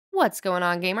What's going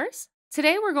on, gamers?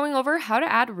 Today we're going over how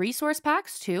to add resource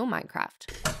packs to Minecraft.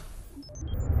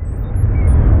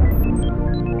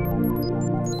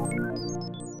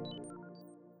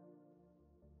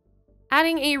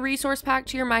 Adding a resource pack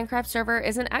to your Minecraft server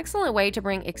is an excellent way to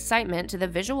bring excitement to the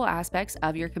visual aspects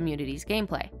of your community's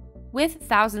gameplay. With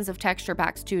thousands of texture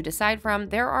packs to decide from,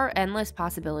 there are endless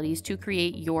possibilities to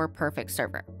create your perfect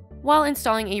server. While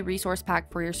installing a resource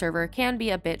pack for your server can be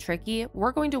a bit tricky,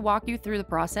 we're going to walk you through the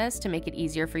process to make it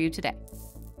easier for you today.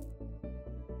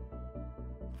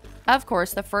 Of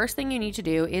course, the first thing you need to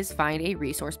do is find a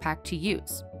resource pack to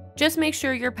use. Just make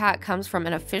sure your pack comes from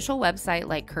an official website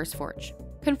like CurseForge.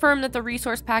 Confirm that the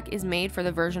resource pack is made for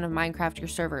the version of Minecraft your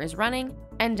server is running,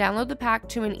 and download the pack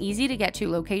to an easy-to-get-to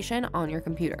location on your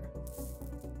computer.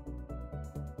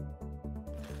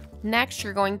 Next,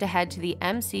 you're going to head to the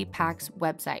MC Packs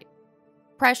website.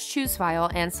 Press Choose File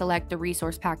and select the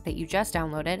resource pack that you just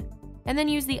downloaded, and then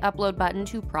use the Upload button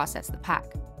to process the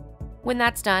pack. When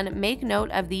that's done, make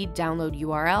note of the download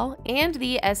URL and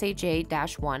the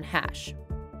SHA-1 hash.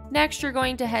 Next, you're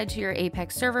going to head to your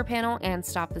Apex server panel and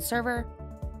stop the server,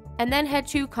 and then head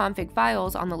to Config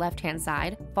Files on the left-hand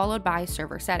side, followed by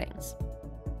Server Settings.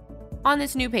 On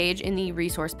this new page, in the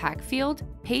Resource Pack field,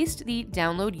 paste the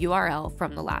download URL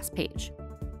from the last page.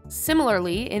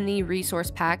 Similarly, in the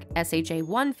Resource Pack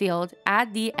SHA-1 field,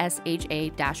 add the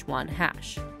SHA-1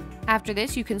 hash. After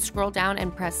this, you can scroll down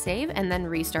and press Save and then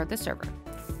restart the server.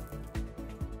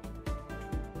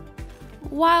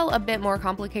 While a bit more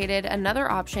complicated, another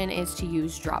option is to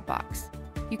use Dropbox.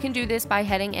 You can do this by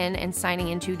heading in and signing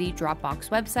into the Dropbox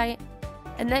website,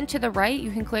 and then to the right,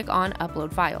 you can click on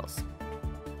Upload Files.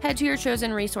 Head to your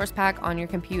chosen resource pack on your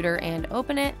computer and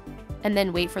open it, and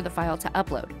then wait for the file to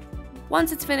upload.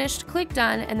 Once it's finished, click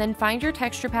Done, and then find your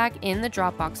texture pack in the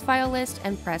Dropbox file list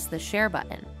and press the Share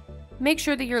button. Make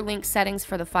sure that your link settings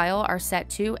for the file are set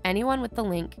to anyone with the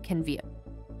link can view.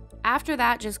 After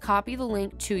that, just copy the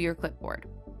link to your clipboard.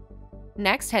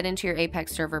 Next, head into your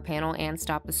Apex server panel and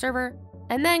stop the server,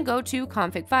 and then go to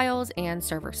Config Files and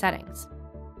Server Settings.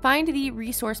 Find the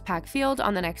Resource Pack field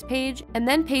on the next page, and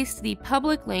then paste the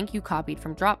public link you copied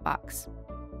from Dropbox.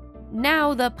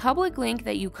 Now, the public link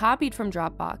that you copied from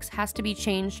Dropbox has to be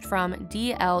changed from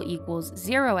DL equals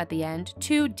 0 at the end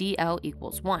to DL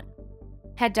equals 1.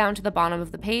 Head down to the bottom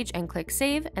of the page and click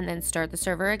Save, and then start the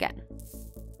server again.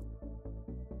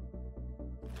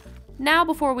 Now,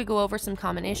 before we go over some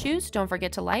common issues, don't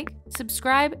forget to like,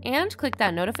 subscribe, and click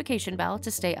that notification bell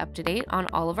to stay up to date on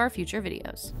all of our future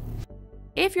videos.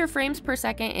 If your frames per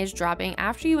second is dropping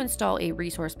after you install a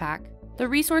resource pack, the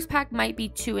resource pack might be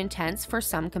too intense for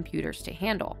some computers to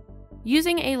handle.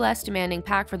 Using a less demanding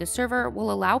pack for the server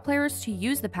will allow players to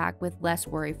use the pack with less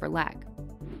worry for lag.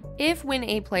 If when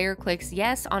a player clicks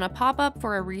yes on a pop-up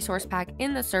for a resource pack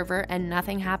in the server and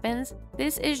nothing happens,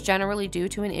 this is generally due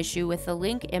to an issue with the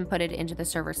link inputted into the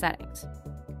server settings.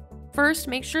 First,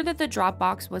 make sure that the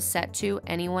Dropbox was set to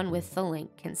anyone with the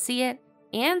link can see it,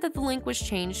 and that the link was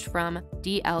changed from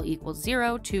DL equals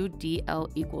 0 to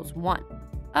DL equals 1.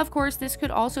 Of course, this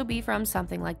could also be from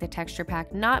something like the texture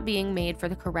pack not being made for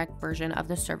the correct version of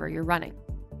the server you're running.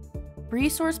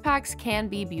 Resource packs can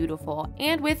be beautiful,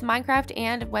 and with Minecraft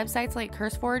and websites like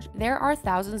CurseForge, there are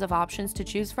thousands of options to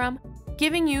choose from,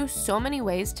 giving you so many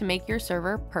ways to make your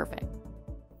server perfect.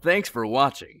 Thanks for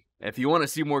watching. If you want to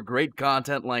see more great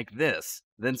content like this,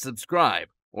 then subscribe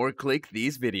or click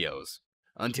these videos.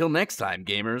 Until next time,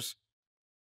 gamers.